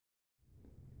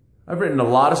I've written a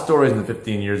lot of stories in the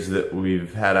 15 years that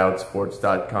we've had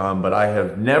Outsports.com, but I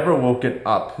have never woken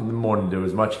up in the morning to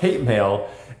as much hate mail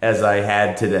as I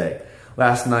had today.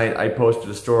 Last night I posted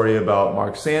a story about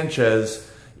Mark Sanchez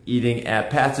eating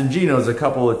at Pat's and Geno's, a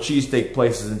couple of cheesesteak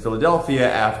places in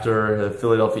Philadelphia, after the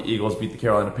Philadelphia Eagles beat the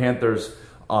Carolina Panthers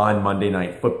on Monday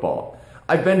Night Football.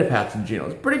 I've been to Pat's and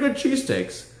Geno's, pretty good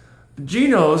cheesesteaks.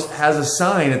 Geno's has a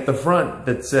sign at the front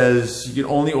that says you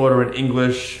can only order in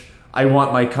English. I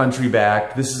want my country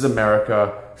back. This is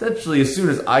America. Essentially, as soon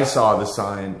as I saw the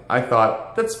sign, I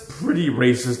thought, that's pretty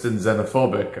racist and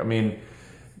xenophobic. I mean,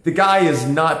 the guy is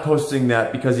not posting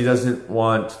that because he doesn't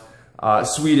want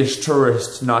Swedish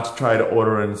tourists not to try to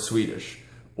order in Swedish,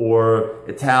 or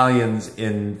Italians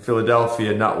in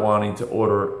Philadelphia not wanting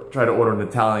to try to order in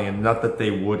Italian, not that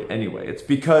they would anyway. It's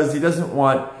because he doesn't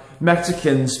want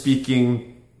Mexicans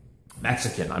speaking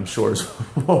Mexican, I'm sure is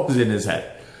what was in his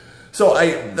head. So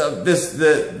the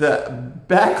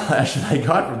backlash that I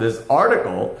got from this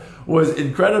article was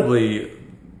incredibly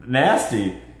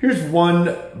nasty. Here's one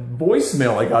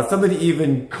voicemail I got. Somebody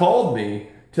even called me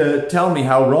to tell me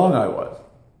how wrong I was.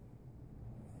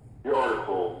 Your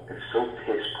article is so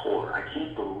piss poor. I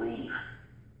can't believe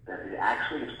that it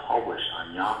actually is published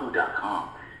on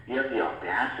Yahoo.com. You have the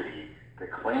audacity to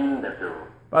claim that they're...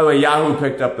 By the way, Yahoo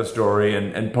picked up the story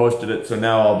and posted it, so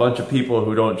now a bunch of people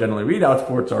who don't generally read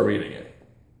Outsports are reading it.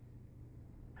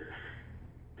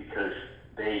 Because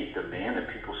they demand that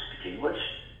people speak English?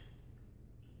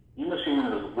 You must be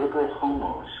one of those liberal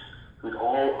homos who's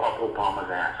all up Obama's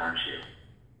ass, aren't you?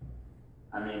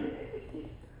 I mean...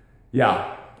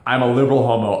 Yeah, I'm a liberal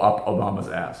homo up Obama's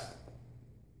ass.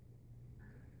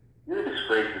 You're a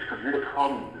disgrace to this country. You're the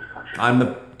problem with this country. I'm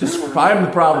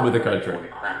the problem with the country.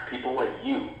 People like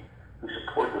you who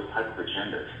support those type of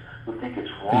agendas, who think it's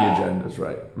wrong. The agendas,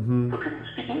 right? For people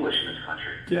to speak English in this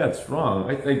country. Yeah, it's wrong.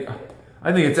 I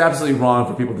think it's absolutely wrong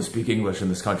for people to speak English in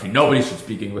this country. Nobody should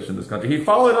speak English in this country. He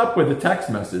followed up with a text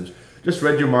message. Just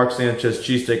read your Mark Sanchez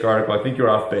cheesesteak article. I think you're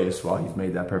off base. Well, he's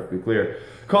made that perfectly clear.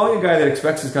 Calling a guy that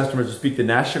expects his customers to speak the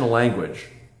national language.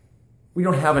 We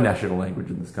don't have a national language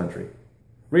in this country.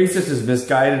 Racist is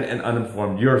misguided and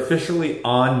uninformed. You're officially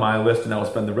on my list, and I will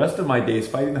spend the rest of my days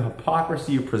fighting the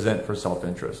hypocrisy you present for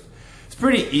self-interest. It's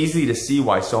pretty easy to see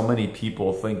why so many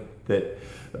people think that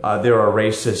there are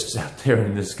racists out there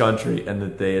in this country and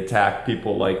that they attack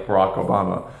people like Barack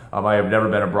Obama. I have never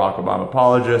been a Barack Obama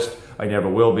apologist. I never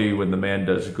will be. When the man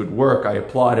does good work, I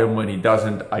applaud him. When he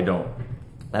doesn't, I don't.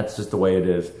 That's just the way it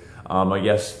is. I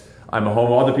guess I'm a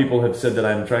homo. Other people have said that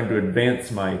I'm trying to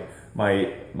advance my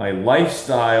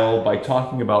lifestyle by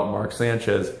talking about Mark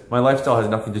Sanchez. My lifestyle has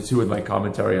nothing to do with my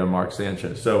commentary on Mark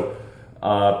Sanchez. So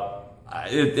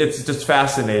it's just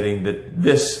fascinating that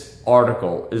this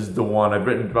article is the one. I've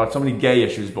written about so many gay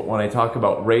issues, but when I talk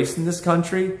about race in this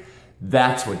country,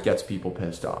 that's what gets people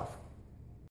pissed off.